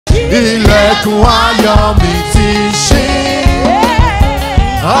ilẹ̀kùn ayọ̀ mi ti ṣí.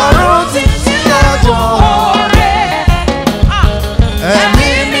 Ọ̀run ti ṣí lọ́jọ́ rẹ̀. Ẹ̀mí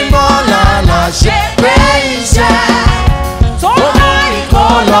mímọ́ làlà ṣe pé iṣẹ́ tó mú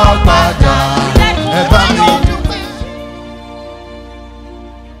ìkọlọ padà. Ẹ bá mi dúpẹ́.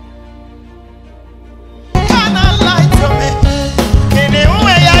 You cannot lie to me. Kìnìún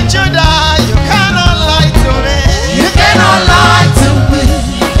ẹ̀yà Júdà, you cannot lie to me. You cannot lie to me.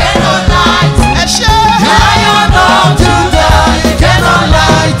 You cannot lie to me. Lion of Judah, you cannot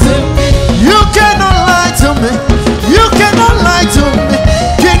lie to me. You cannot lie to me. You cannot lie to me.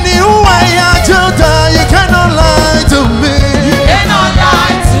 Kìnìún ẹ̀yà Júdà, you cannot lie to me. You cannot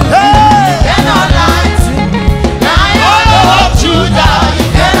lie to me. You cannot lie to me. Lion of Judah, you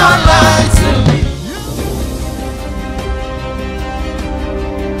cannot lie to me.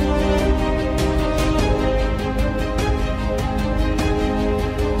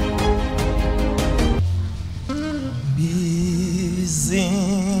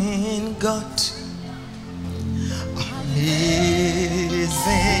 Amazing God, amazing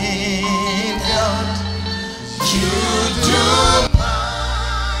God, you do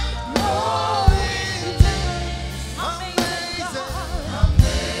my glory. Amazing,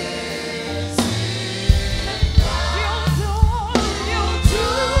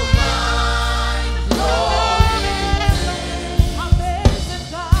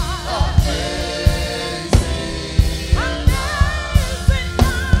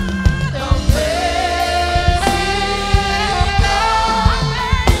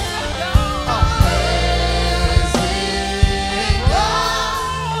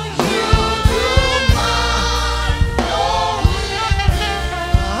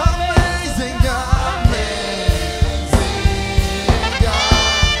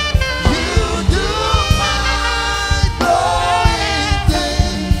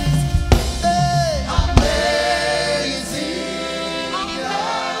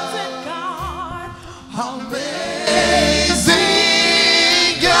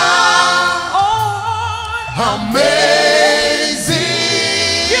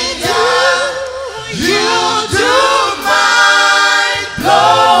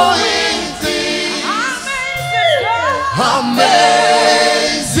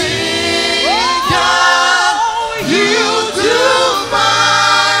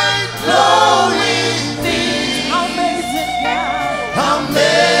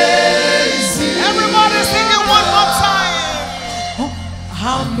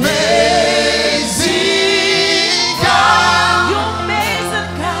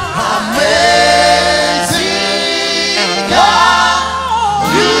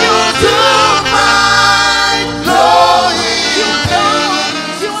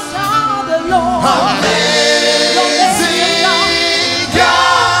 amazing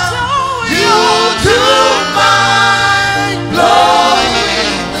God, you do my glory. Amazing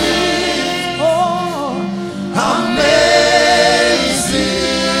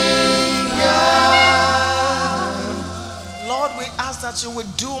God, amazing. You will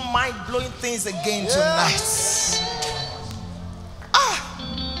do mind-blowing things again tonight.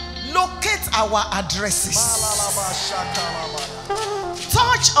 Locate our addresses.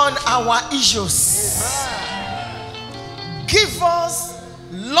 Touch on our issues. Give us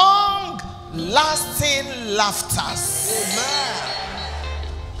long-lasting laughters.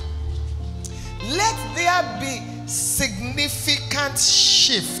 Let there be significant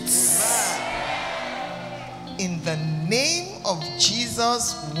shifts. In the name of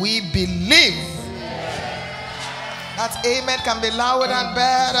Jesus, we believe. That amen can be louder and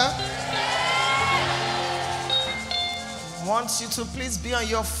better. I want you to please be on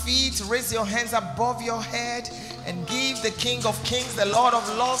your feet, raise your hands above your head, and give the King of Kings, the Lord of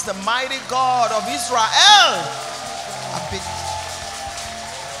Lords, the mighty God of Israel a big.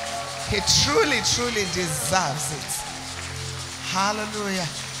 He truly, truly deserves it. Hallelujah.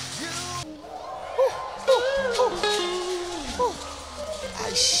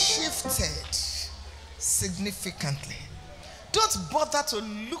 I shifted significantly. Don't bother to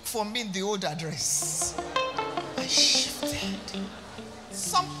look for me in the old address. I shifted.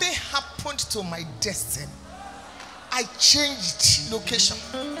 Something happened to my destiny. I changed location.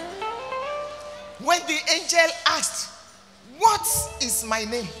 When the angel asked, "What is my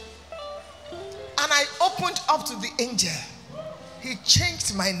name?" and I opened up to the angel, he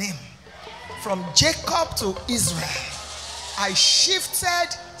changed my name from Jacob to Israel. I shifted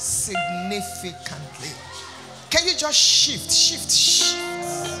significantly. Can you just shift?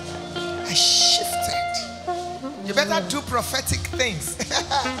 I shifted. You better do prophetic things.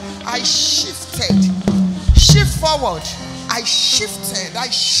 I shifted. Shift forward. I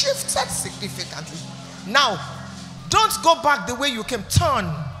shifted significantly. Now, don't go back the way you came. Turn,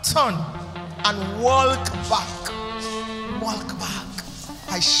 and walk back. Walk back.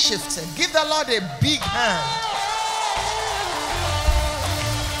 I shifted. Give the Lord a big hand.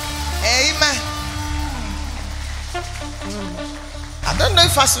 Amen. I don't know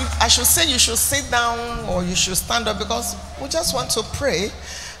if I should say you should sit down or you should stand up, because we just want to pray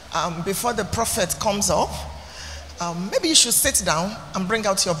before the prophet comes up. Maybe you should sit down and bring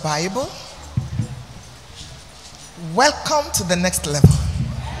out your Bible. Welcome to the next level.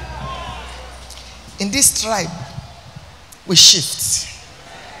 In this tribe, we shift.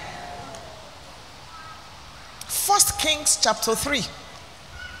 1 Kings chapter 3,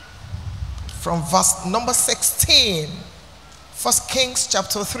 from verse number 16. 1 Kings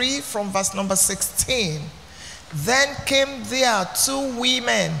chapter 3, from verse number 16. Then came there 2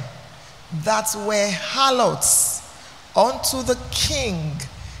 women that were harlots unto the king,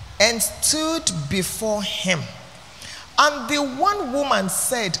 and stood before him. And the one woman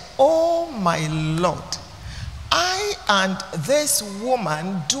said, "O my Lord, I and this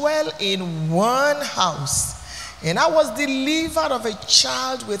woman dwell in one house, and I was delivered of a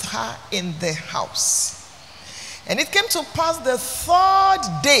child with her in the house. And it came to pass the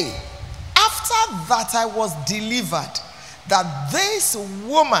 3rd day after that I was delivered, that this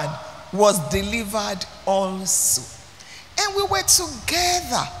woman was delivered also. And we were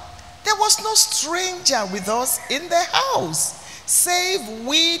together. There was no stranger with us in the house, save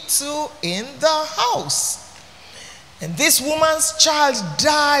we two in the house. And this woman's child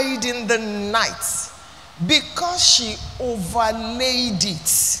died in the night, because she overlaid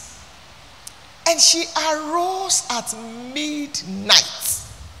it. And she arose at midnight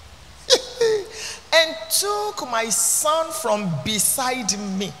and took my son from beside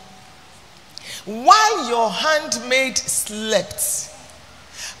me, while your handmaid slept,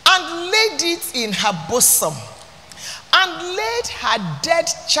 and laid it in her bosom, and laid her dead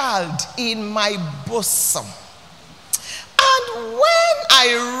child in my bosom. And when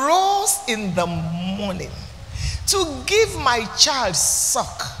I rose in the morning to give my child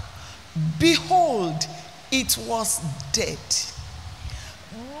suck, behold, it was dead.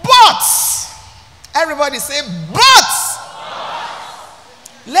 But, everybody say, but.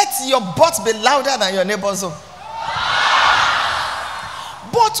 Let your but be louder than your neighbor's own.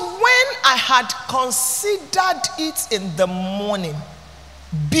 But when I had considered it in the morning,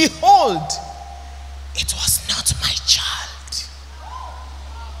 behold, it was not my child.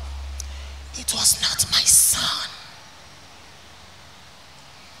 It was not my son.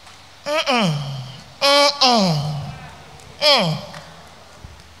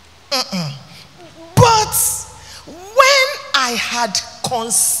 But when I had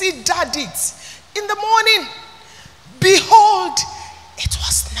considered it in the morning, behold, it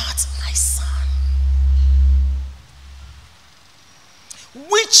was not my son,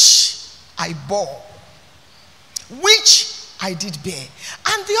 which I bore, which I did bear.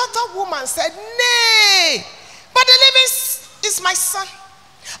 And the other woman said, nay, but the living is my son,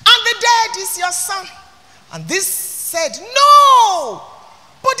 and the dead is your son. And this said, no,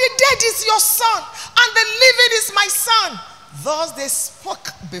 but the dead is your son, and the living is my son. Thus they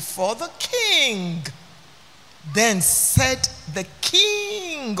spoke before the king. Then said the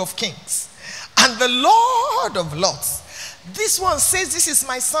King of Kings and the Lord of Lords, this one says, this is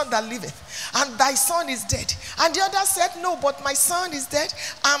my son that liveth, and thy son is dead. And the other said, no, but my son is dead,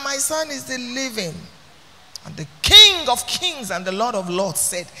 and my son is the living. And the King of Kings and the Lord of Lords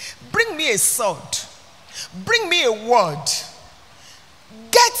said, bring me a sword, bring me a word,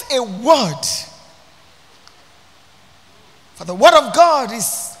 get a word. For the word of God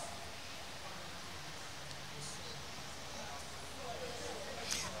is,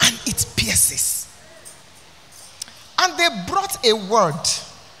 and it pierces. And they brought a word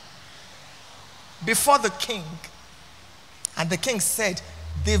before the king. And the king said,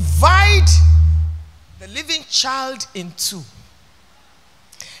 divide the living child in two,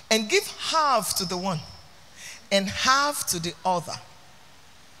 and give half to the one and half to the other.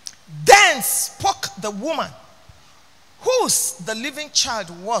 Then spoke the woman, whose the living child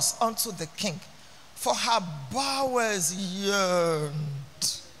was, unto the king, for her bowels yearned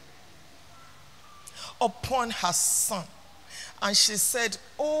upon her son. And she said,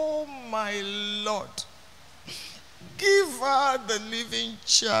 oh my Lord, give her the living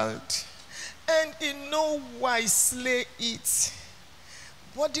child, and in no wise slay it.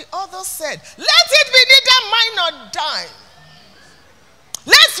 But the other said, let it be neither mine nor thine.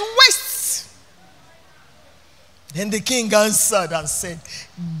 Let's waste. Then the king answered and said,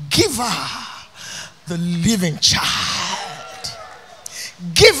 give her the living child.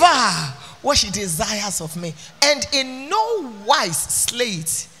 give her what she desires of me, and in no wise slay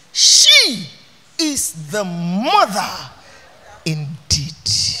it. She is the mother indeed.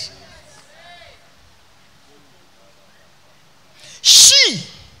 She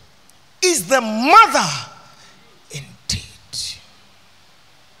is the mother indeed.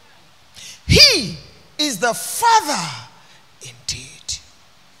 He is the father indeed.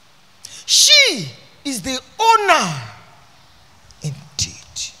 She is the owner indeed.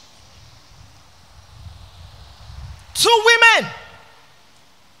 Two women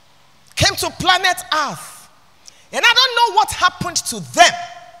came to planet Earth, and I don't know what happened to them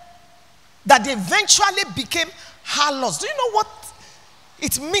that they eventually became harlots. Do you know what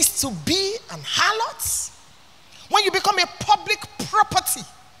it means to be an harlot? When you become a public property,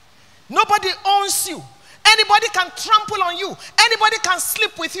 nobody owns you. Anybody can trample on you. Anybody can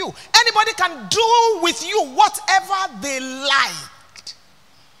sleep with you. Anybody can do with you whatever they like.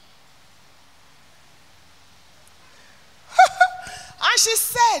 And she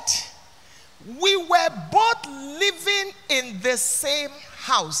said, we were both living in the same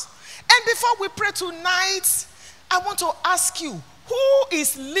house. And before we pray tonight, I want to ask you, who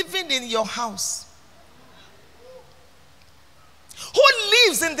is living in your house? Who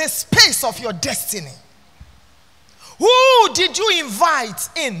lives in the space of your destiny? Who did you invite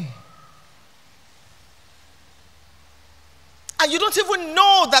in? And you don't even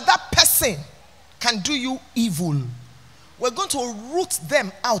know that that person can do you evil. We're going to root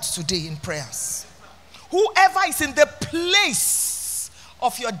them out today in prayers. Whoever is in the place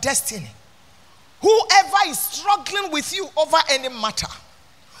of your destiny, whoever is struggling with you over any matter,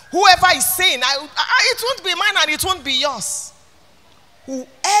 whoever is saying, it won't be mine and it won't be yours,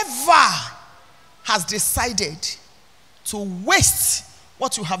 whoever has decided to waste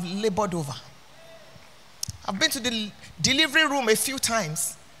what you have labored over. I've been to the delivery room a few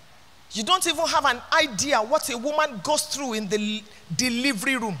times. You don't even have an idea what a woman goes through in the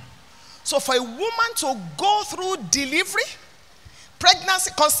delivery room. So for a woman to go through delivery,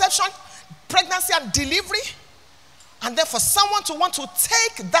 pregnancy, conception, pregnancy and delivery, and then for someone to want to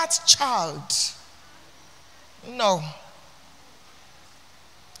take that child, no.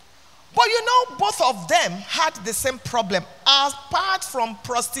 But you know, both of them had the same problem. Apart from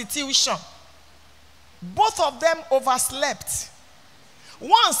prostitution, both of them overslept.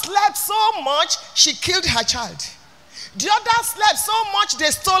 One slept so much, she killed her child. The other slept so much,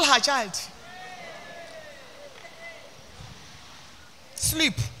 they stole her child.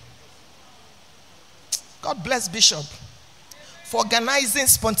 Sleep. God bless Bishop for organizing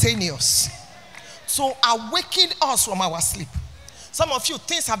spontaneous, to awaken us from our sleep. Some of you,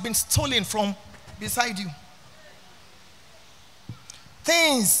 things have been stolen from beside you.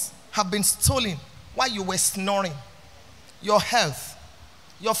 Things have been stolen while you were snoring. Your health,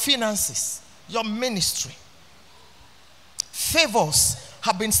 your finances, your ministry. Favors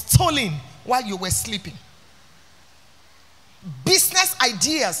have been stolen while you were sleeping. Business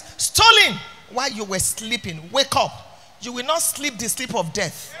ideas stolen while you were sleeping. Wake up. You will not sleep the sleep of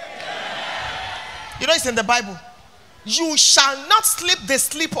death. You know it's in the Bible. You shall not sleep the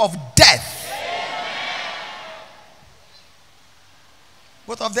sleep of death.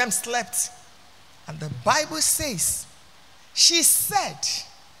 Both of them slept. And the Bible says, she said,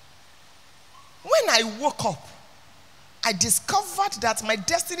 when I woke up, I discovered that my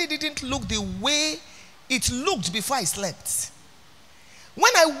destiny didn't look the way it looked before I slept.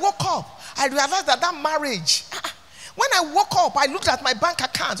 When I woke up, I realized that that marriage, when I woke up, I looked at my bank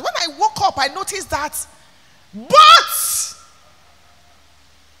account. When I woke up, I noticed that, but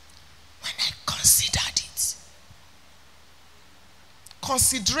when I considered it,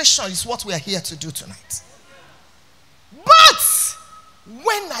 consideration is what we are here to do tonight. But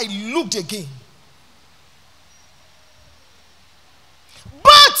when I looked again,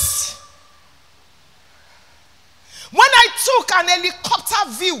 but when I took an helicopter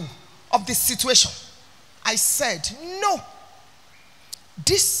view of the situation, I said, no,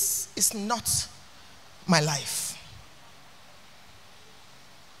 this is not my life.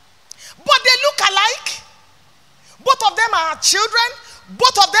 But they look alike. Both of them are children.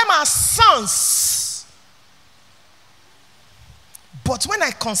 Both of them are sons. But when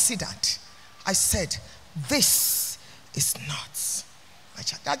I considered, I said, this is not my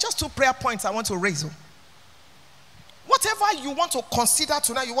child. There are just 2 prayer points I want to raise. Whatever you want to consider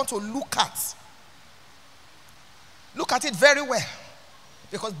tonight, you want to look at it very well.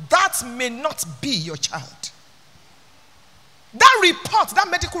 Because that may not be your child. That report, that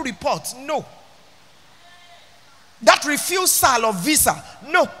medical report, no. That refusal of visa,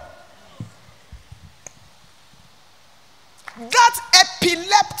 no. That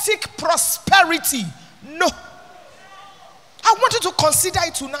epileptic prosperity. No. I want you to consider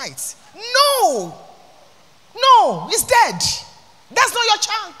it tonight. No. No, it's dead. That's not your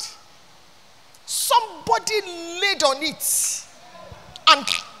child. Somebody laid on it and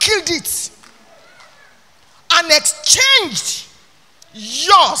killed it and exchanged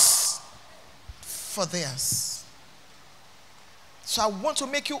yours for theirs. So I want to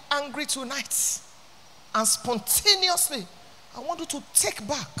make you angry tonight, and spontaneously I want you to take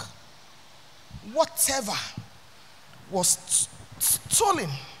back whatever was stolen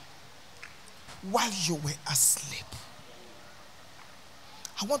while you were asleep.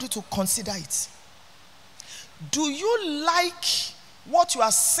 I want you to consider it. Do you like what you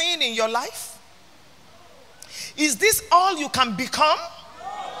are seeing in your life? Is this all you can become?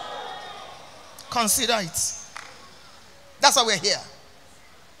 Consider it. That's why we're here.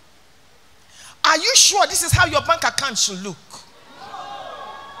 Are you sure this is how your bank account should look?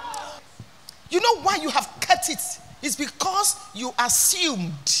 You know why you have kept it? It's because you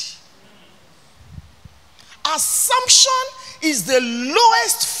assumed. Assumption is the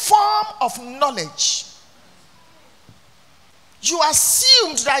lowest form of knowledge. You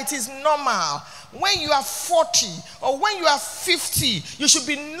assumed that it is normal. When you are 40 or when you are 50, you should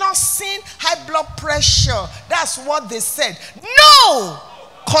be nursing high blood pressure. That's what they said. No!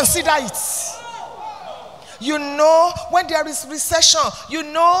 Consider it. You know, when there is recession, you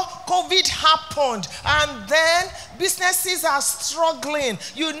know, COVID happened, and then businesses are struggling.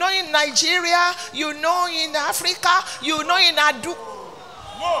 You know, in Nigeria, you know, in Africa, you know, in Adu.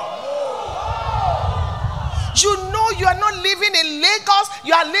 You know, you are not living in Lagos.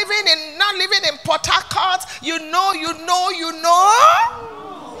 You are not living in Port Harcourt. You know. You know, you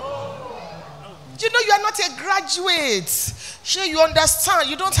are not a graduate. Sure, you understand.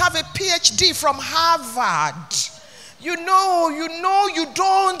 You don't have a PhD from Harvard. You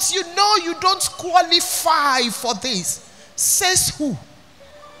don't qualify for this. Says who?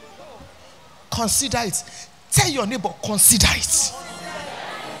 Consider it. Tell your neighbor, consider it.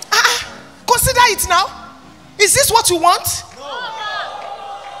 Consider it now. Is this what you want?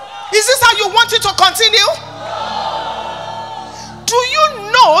 Is this how you want it to continue? Do you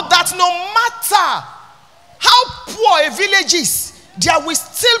know that no matter how poor a village is, there will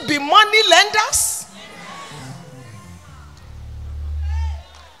still be money lenders?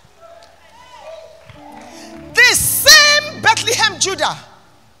 This same Bethlehem, Judah,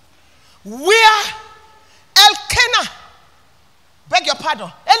 where Elkanah, beg your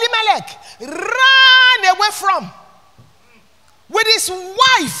pardon, Elimelech ran away from with his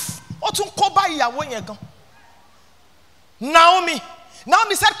wife. Naomi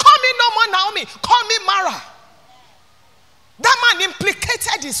said, call me no more Naomi, call me Mara. That man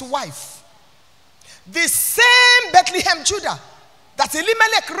implicated his wife. The same Bethlehem, Judah, that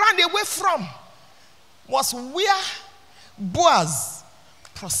Elimelech ran away from was where Boaz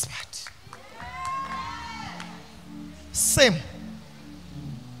prospered. Same.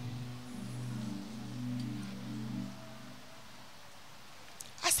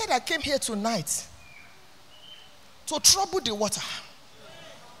 I said I came here tonight to trouble the water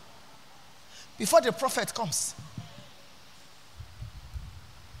before the prophet comes,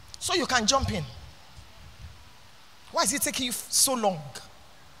 so you can jump in. Why is it taking you so long?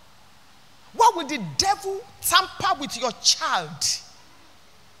 Why would the devil tamper with your child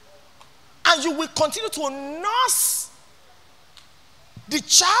and you will continue to nurse the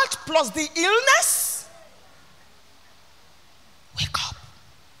child plus the illness? Wake up.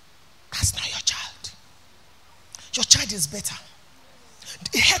 That's not your child. Your child is better.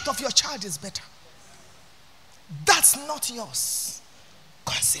 The health of your child is better. That's not yours.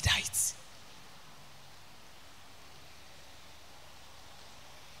 Consider it.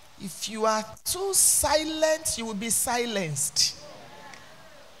 If you are too silent, you will be silenced.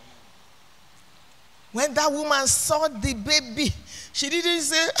 When that woman saw the baby, she didn't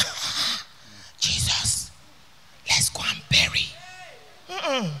say, Jesus, let's go and bury.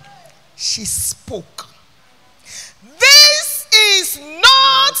 She spoke. This is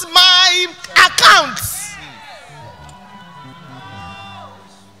not my account.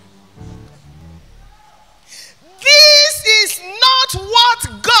 This is not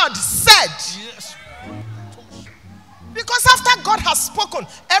what God said. Yes. Because after God has spoken,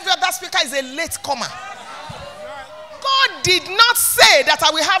 every other speaker is a late comer. God did not say that I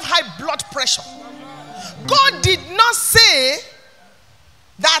will have high blood pressure. God did not say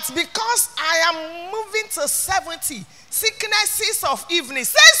that because I am moving to 70, sicknesses of evening.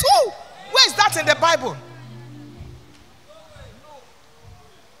 Says who? Where is that in the Bible?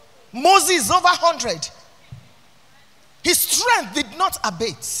 Moses over 100. His strength did not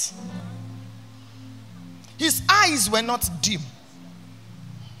abate. His eyes were not dim.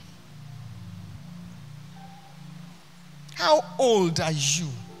 How old are you?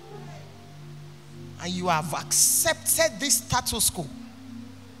 And you have accepted this status quo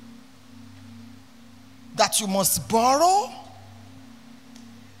that you must borrow.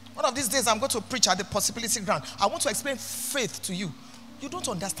 One of these days I'm going to preach at the possibility ground. I want to explain faith to you. You don't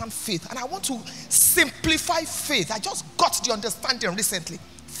understand faith, and I want to simplify faith. I just got the understanding recently.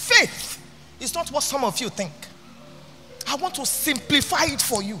 Faith is not what some of you think. I want to simplify it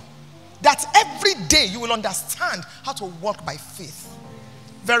for you, that every day you will understand how to walk by faith.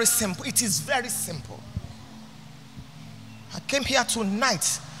 Very simple. It is very simple. I came here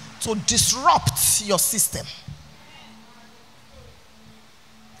tonight to disrupt your system.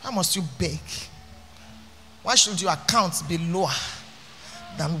 How must you beg? Why should your account be lower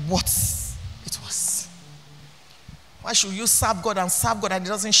than what it was? Why should you serve God and it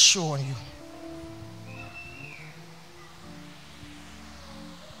doesn't show on you?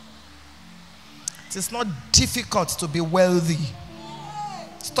 It is not difficult to be wealthy.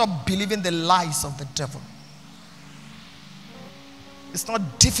 Stop believing the lies of the devil. It's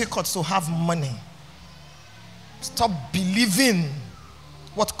not difficult to have money. Stop believing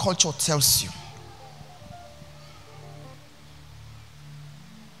what culture tells you.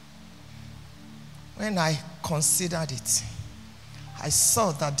 When I considered it, I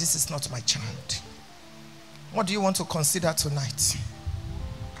saw that this is not my child. What do you want to consider tonight?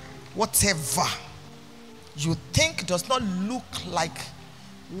 Whatever you think does not look like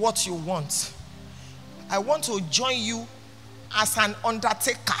what you want, I want to join you as an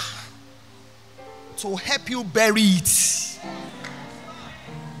undertaker to help you bury it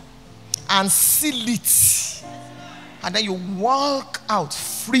and seal it, and then you walk out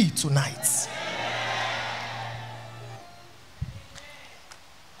free tonight.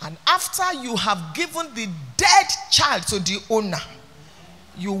 And after you have given the dead child to the owner,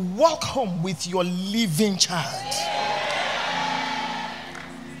 you walk home with your living child.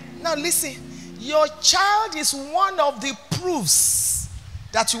 Now listen, your child is one of the proofs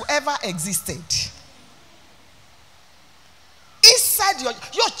that you ever existed. Inside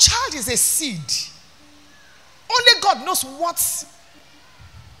your child is a seed. Only God knows what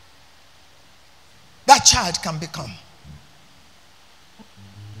that child can become.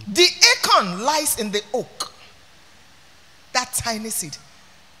 The acorn lies in the oak, that tiny seed.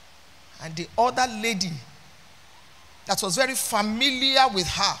 And the other lady that was very familiar with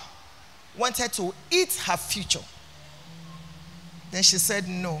her wanted to eat her future. Then she said,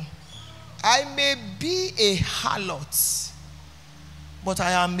 no, I may be a harlot, but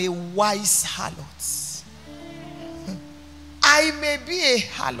I am a wise harlot. I may be a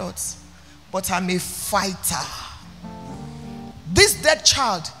harlot, but I'm a fighter. This dead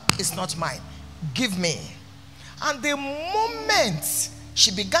child is not mine. Give me. And the moment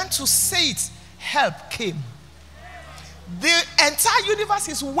she began to say it, help came. The entire universe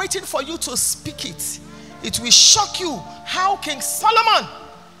is waiting for you to speak it. It will shock you how King Solomon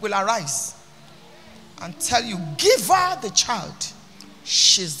will arise and tell you, give her the child.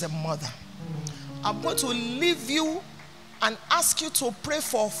 She's the mother. I'm going to leave you and ask you to pray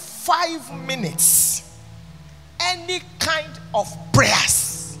for 5 minutes. Any kind of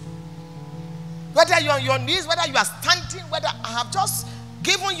prayers. Whether you're on your knees, whether you are standing, whether I have just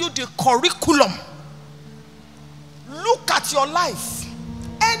given you the curriculum. Look at your life.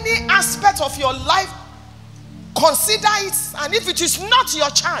 Any aspect of your life, consider it, and if it is not your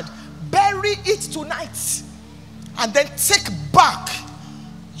child, bury it tonight. And then take back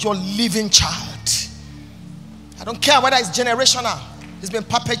your living child. I don't care whether it's generational, it's been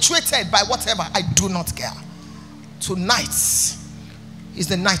perpetuated by whatever, I do not care. Tonight is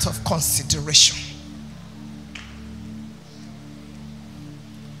the night of consideration.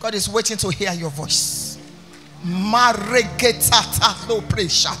 God is waiting to hear your voice. I'm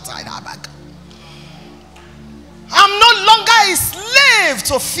no longer a slave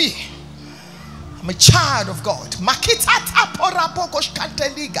to fear. I'm a child of God.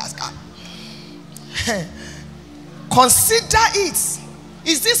 Consider it.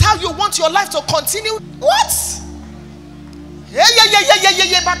 Is this how you want your life to continue? What?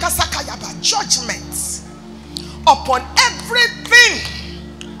 Judgment upon everything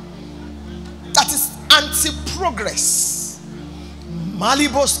that is anti-progress.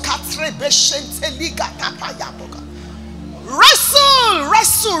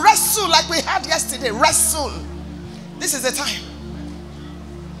 Wrestle, like we had yesterday. Wrestle. This is the time.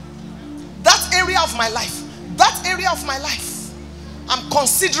 That area of my life, I'm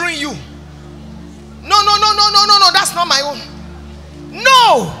considering you. No, that's not my own.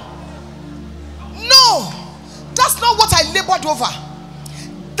 No, that's not what I labored over.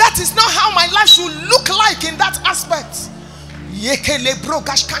 That is not how my life should look like in that aspect.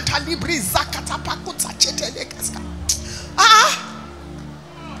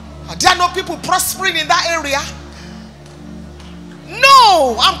 There are no people prospering in that area.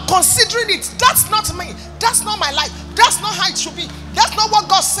 No, I'm considering it. That's not me. That's not my life. That's not how it should be. That's not what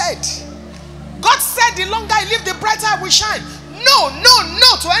God said. God said the longer I live, the brighter I will shine. No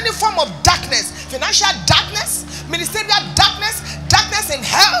to any form of darkness. Financial darkness, ministerial darkness, darkness in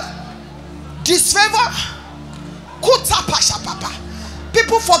health, disfavor,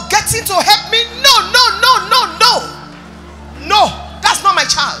 people forgetting to help me. No, that's not my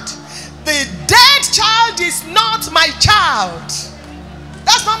child. The dead child is not my child.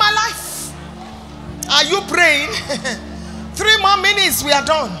 That's not my life. Are you praying? 3 more minutes, we are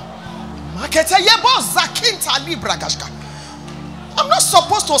done. I'm not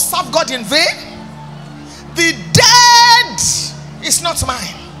supposed to serve God in vain. The dead is not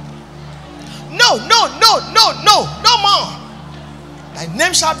mine. No more. Thy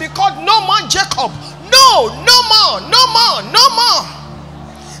name shall be called no more Jacob. No more.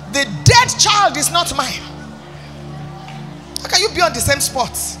 The dead child is not mine. How can you be on the same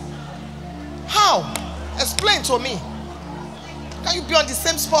spot? How? Explain to me. How can you be on the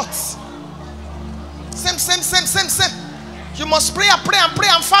same spot? Same. You must pray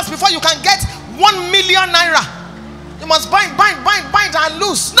and fast before you can get 1 million naira. You must bind and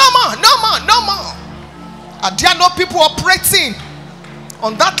loose. No more. Are there no people operating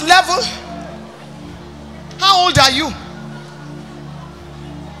on that level? How old are you?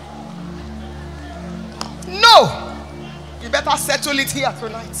 No. You better settle it here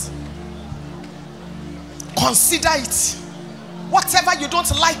tonight. Consider it. Whatever you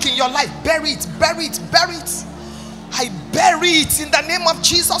don't like in your life, bury it. I bury it in the name of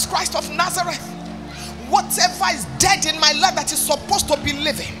Jesus Christ of Nazareth. Whatever is dead in my life that is supposed to be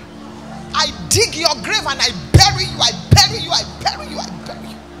living, I dig your grave and I bury you.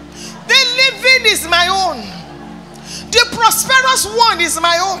 The living is my own. The prosperous one is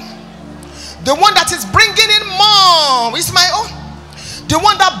my own. The one that is bringing in more is my own. The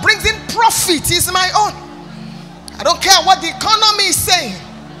one that brings in profit is my own. I don't care what the economy is saying.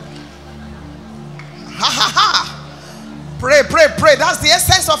 Pray. That's the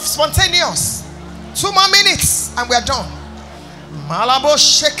essence of spontaneous. 2 more minutes and we are done.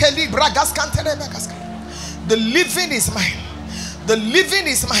 The living is mine. The living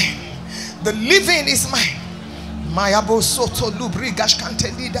is mine. The living is mine. Mayabo soto lubrigash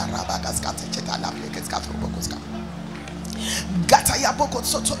cantelida rabagaskate chetala plekeskatrobokoska. Gata yaboko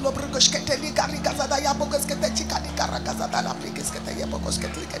soto lubrigash canteli garigazada yabokoskete chikadi garagazada la plekeskete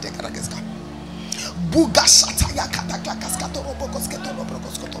yabokoskete garagaska.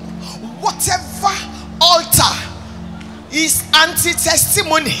 Whatever altar is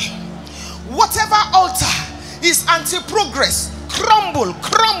anti-testimony, whatever altar is anti-progress, crumble.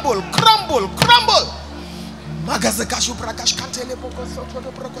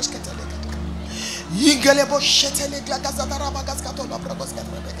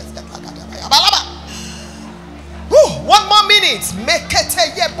 One more minute.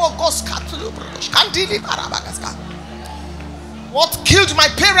 What killed my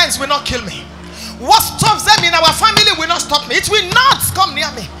parents will not kill me. What stops them in our family will not stop me. It will not come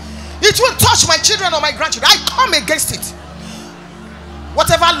near me. It will touch my children or my grandchildren. I come against it.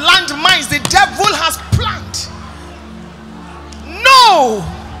 Whatever landmines the devil has planted. No.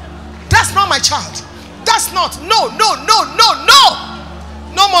 That's not my child. That's not. No.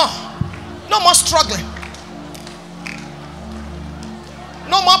 No more struggling.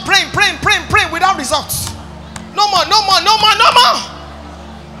 No more praying without results. No more.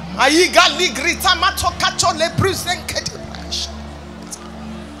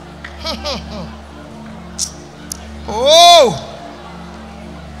 Oh,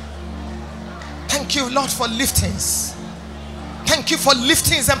 thank you, Lord, for liftings. Thank you for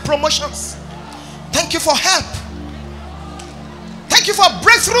liftings and promotions. Thank you for help. Thank you for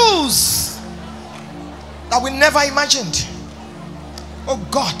breakthroughs that we never imagined. Oh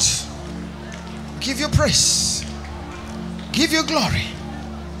God, give you praise, give you glory.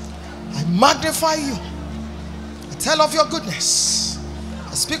 I magnify you. I tell of your goodness.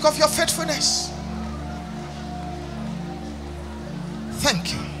 I speak of your faithfulness.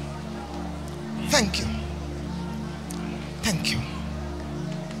 Thank you. Thank you. Thank you.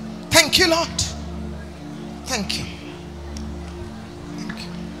 Thank you, Lord. Thank you. Thank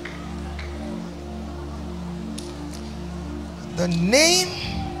you. The name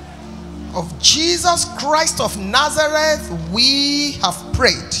of Jesus Christ of Nazareth, we have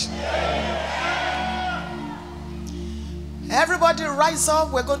prayed. Everybody rise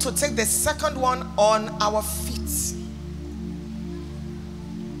up. We're going to take the second one on our feet.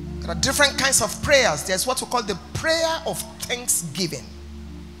 There are different kinds of prayers. There's what we call the prayer of thanksgiving.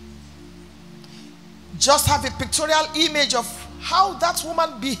 Just have a pictorial image of how that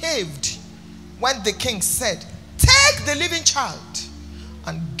woman behaved when the king said, take the living child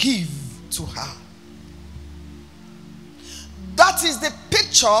and give to her. That is the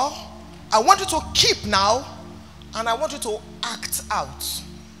picture I want you to keep now, and I want you to act out.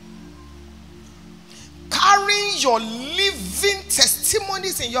 Carrying your living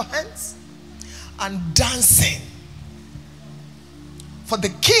testimonies in your hands and dancing. For the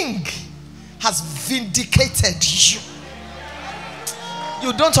king has vindicated you.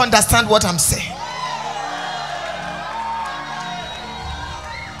 You don't understand what I'm saying.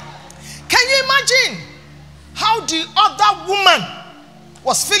 Can you imagine how the other woman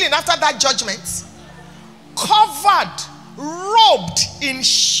was feeling after that judgment? Covered, robed in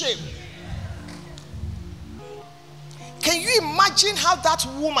shame. Can you imagine how that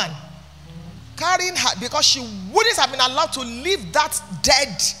woman carrying her, because she wouldn't have been allowed to leave that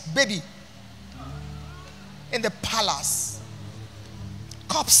dead baby in the palace.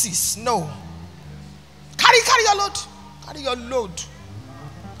 Corpses, no. Carry your load. Carry your load.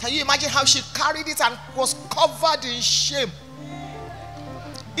 Can you imagine how she carried it and was covered in shame?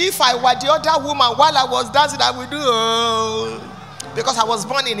 If I were the other woman, while I was dancing, I would do, because I was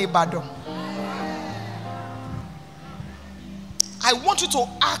born in Ibadan. I want you to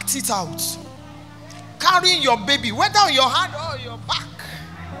act it out. Carrying your baby, whether on your hand or your back.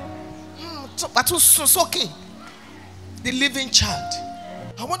 But it's okay. The living child.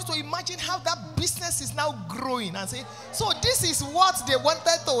 I want you to imagine how that business is now growing and say, so this is what they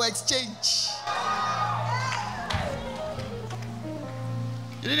wanted to exchange.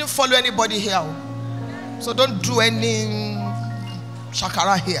 You didn't follow anybody here. So don't do any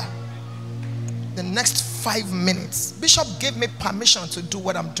shakara here. The next 5 minutes, Bishop gave me permission to do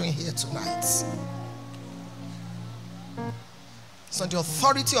what I'm doing here tonight. It's on the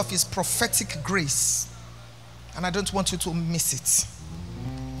authority of his prophetic grace, and I don't want you to miss it.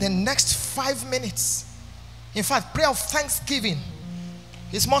 The next 5 minutes, in fact, prayer of thanksgiving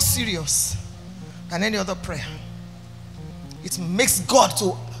is more serious than any other prayer. It makes God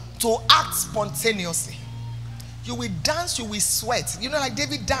to act spontaneously. You will dance, you will sweat. You know, like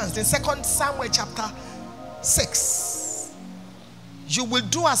David danced in 2 Samuel chapter 6. You will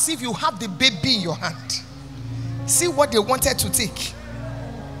do as if you have the baby in your hand. See what they wanted to take.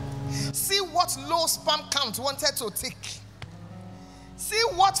 See what low sperm count wanted to take. See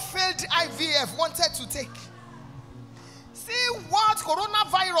what failed IVF wanted to take. See what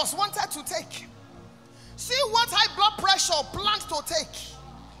coronavirus wanted to take. See what high blood pressure planned to take.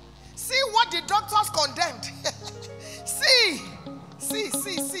 See what the doctors condemned. See.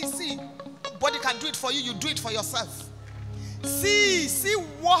 Nobody can do it for you. You do it for yourself. See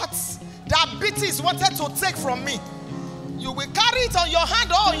what diabetes wanted to take from me. You will carry it on your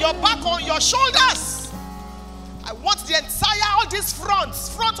hand or on your back or on your shoulders. I want the entire, all these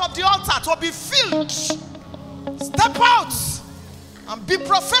front of the altar to be filled. Step out and be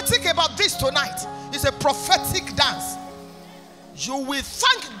prophetic about this tonight. It's a prophetic dance. You will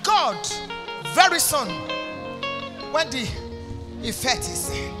thank God very soon when the effect is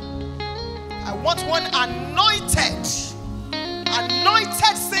in. I want one anointed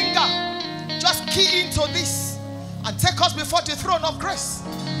singer. Just key into this and take us before the throne of grace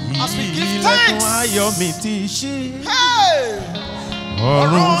as we give thanks. Hey!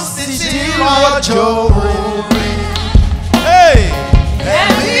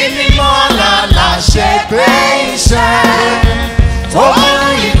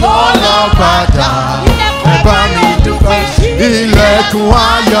 Ilẹ̀kùn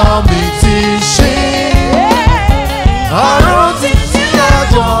ayọ̀ mi ti ṣí.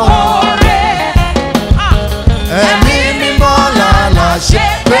 Ọ̀run ti ṣí lọ́jọ́ rẹ̀. Ẹ̀mí mímọ́ làlà ṣe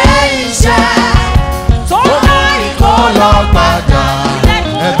pé iṣẹ́ tó mú ìkọlọ padà.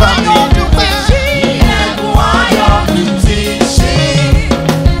 Ẹ bá mi dúpẹ́. Ilẹ̀kùn ayọ̀ mi ti ṣí.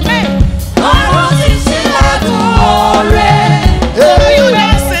 Ọ̀run ti ṣí lọ́jọ́ rẹ̀.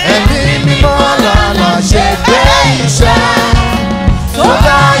 Ẹ̀mí mímọ́ làlà ṣe pé iṣẹ́.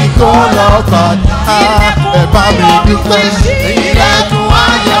 Ẹ bá mi dúpẹ́. Ilẹ̀kùn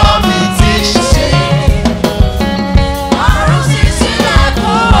ayọ̀ mi ti ṣí. Ọ̀run sì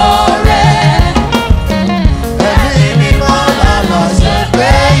ṣílẹ̀kùn rẹ̀. Ẹ̀mí mímọ́ làlà ṣe pé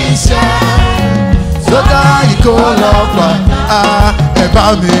iṣẹ́ tó dá ìkólọ padà. Ẹ bá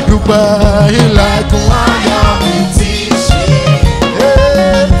mi dúpẹ́ ilẹ̀kùn ayọ̀ mi ti ṣí.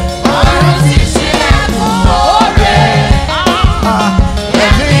 Ọ̀run ti ṣílẹ̀kùn oore.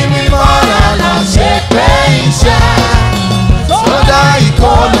 Ẹ̀mí mímọ́ lọ́la ṣe pé iṣẹ́ tó dá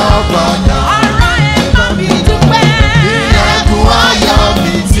ìkólọ padà. Ara ẹ bá mi dúpẹ́. Ilẹ̀kùn ayọ̀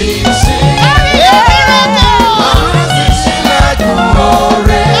mi ti ṣí. Ọ̀run ti ṣílẹ̀kùn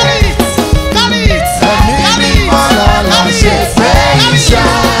oore. Ẹ̀mí mímọ́ lọ́la ṣe pé iṣẹ́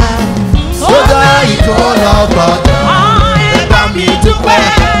tó dá ìkólọ padà. Ẹ bá mi dúpẹ́.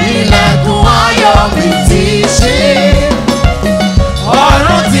 Ilẹ̀kùn ayọ̀ mi ti ṣí.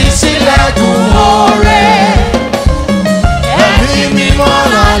 Ọ̀run ti ṣílẹ̀kùn oore. Ẹ̀mí mímọ́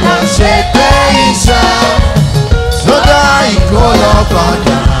lọ́la ṣe pé iṣẹ́ tó dá ìkólọ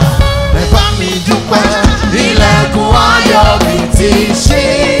padà. Ẹ bá mi dúpẹ́. Ilẹ̀kùn ayọ̀ mi ti ṣí.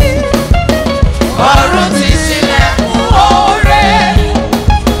 Ọ̀run ti ṣílẹ̀kùn oore.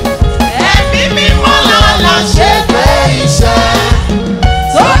 Ẹ̀mí mímọ́ lọ́la ṣe pé iṣẹ́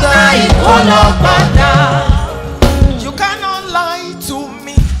tó dá ìkólọ padà. You cannot lie to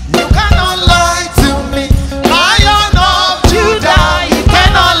me. You cannot lie to me, Lion of Judah. You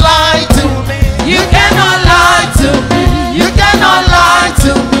cannot lie to me. You cannot lie to me. You cannot lie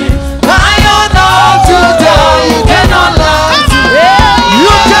to me, Lion of Judah. You cannot lie to me.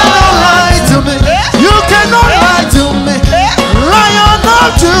 You cannot lie to me. You cannot lie to me, Lion of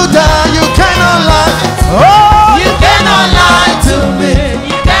Judah. You cannot lie. Oh, you cannot lie to me.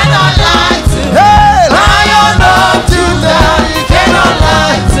 You cannot lie to me. Hey, Lion of Judah. You cannot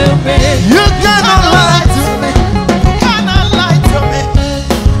lie to me. You cannot lie to me. You cannot lie to me.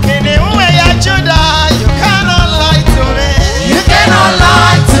 Kìnìún ẹ̀yà Júdà, you cannot lie to me. You cannot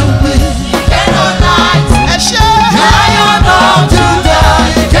lie to me. You cannot lie to me. Ẹ ṣé. Lion of Judah.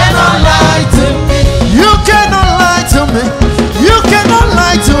 You cannot lie to me. You cannot lie to me. You cannot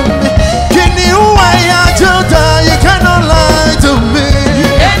lie to me. Kìnìún ẹ̀yà Judah. You cannot lie to me. You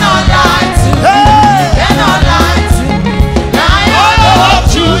cannot lie to me. You cannot lie to me. Lion of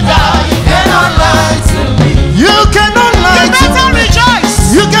Judah. You cannot lie to me. You cannot lie to Better me. rejoice.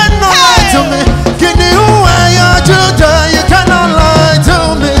 You cannot lie to me. Kìnìún ẹ̀yà Judah. You cannot lie to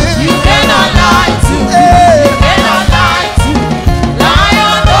me. You cannot lie to me. You cannot lie to me.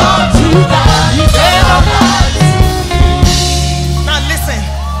 Lion of Judah. You cannot lie to me. Now listen.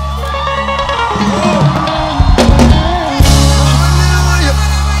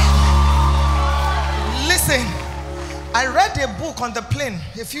 Listen. I read a book on the plane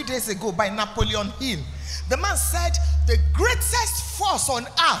a few days ago by Napoleon Hill. The man said the greatest force on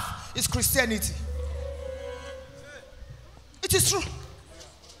earth is Christianity. It is true.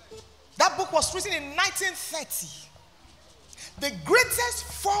 That book was written in 1930. The greatest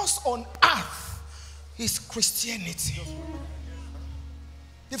force on earth is Christianity.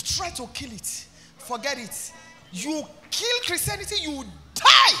 They've tried to kill it. Forget it. You kill Christianity, you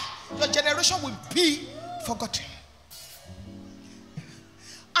die. Your generation will be forgotten.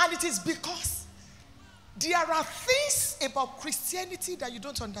 And it is because there are things about Christianity that you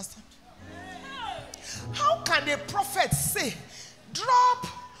don't understand. How can a prophet say, drop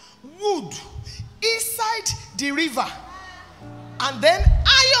wood inside the river and then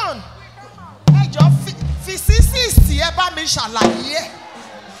iron? Physicist ẹ bá mi ṣàlàyé.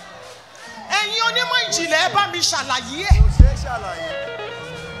 Ẹ̀yin onímọ̀ ìjìnlẹ̀ ẹ bá mi ṣàlàyé.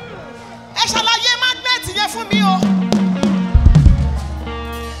 Ẹ ṣàlàyé magnet yẹn fún mi o.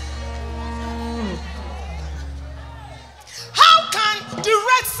 How can the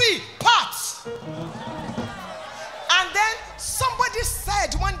Red Sea part? And then somebody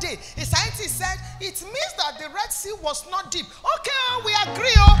said one day, a scientist said, it means that the Red Sea was not deep. Okay, we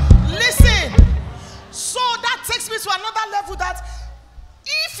agree. Oh, listen. So that takes me to another level, that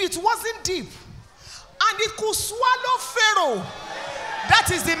if it wasn't deep and it could swallow Pharaoh,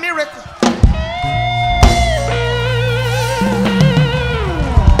 that is the miracle.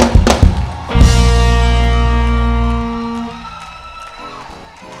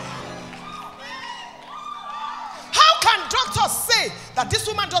 Doctors say that this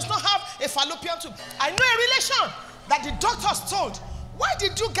woman does not have a fallopian tube. I know a relation that the doctors told, why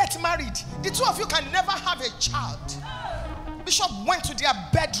did you get married? The two of you can never have a child. Bishop went to their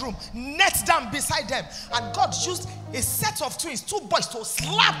bedroom, knelt down beside them, and God used a set of twins, two boys, to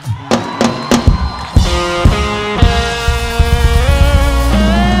slap.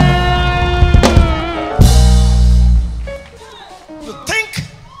 You think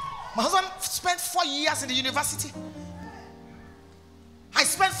my husband spent 4 years in the university? I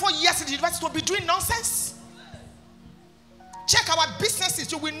spent 4 years in the university to be doing nonsense? Check our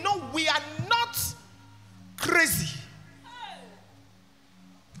businesses, you will know we are not crazy.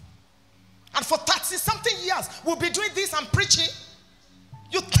 and for 30-something years we'll be doing this and preaching.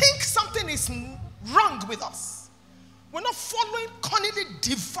 You think something is wrong with us. We're not following cunningly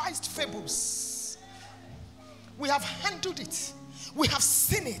devised fables. We have handled it. We have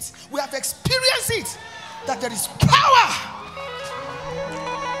seen it. We have experienced it. That there is power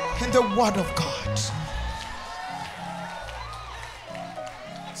in the word of God.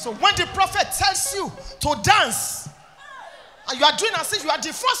 So when the prophet tells you to dance, and you are doing as if you are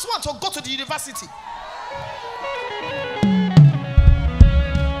the first one to go to the university,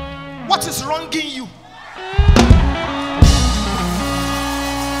 what is wronging you?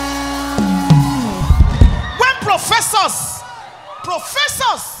 When professors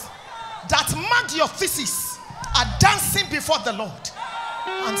that marked your thesis are dancing before the Lord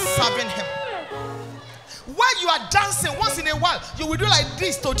and serving him. While you are dancing, once in a while, you will do like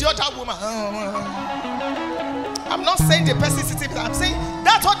this to the other woman. I'm not saying the person sitting, I'm saying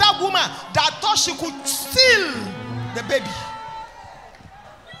that other woman that thought she could steal the baby.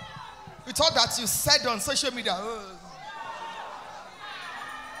 We thought that you said on social media,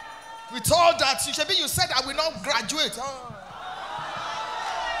 we thought that you said I will not graduate.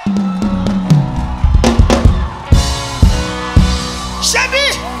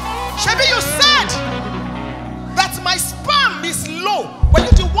 Shebi, you said that my sperm is low. Were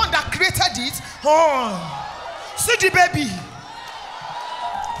you the one that created it? See the baby.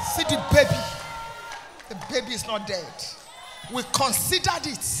 See the baby. The baby is not dead. We considered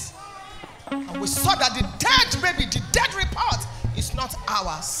it. And we saw that the dead baby, the dead report, is not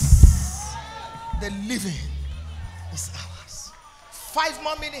ours. The living is ours. 5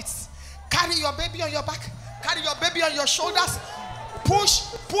 more minutes. Carry your baby on your back. Carry your baby on your shoulders. Push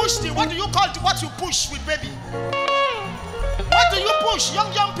the, what do you call what you push with baby? What do you push,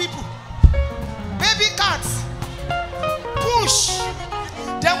 young people? Baby cats. Push.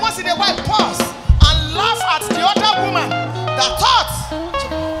 Then once in a while pause and laugh at the other woman that thought.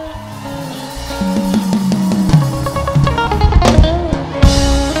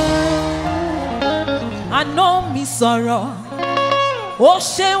 I know me sorrow. Oh,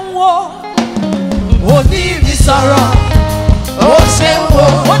 shame wo. Oh, leave me sorrow.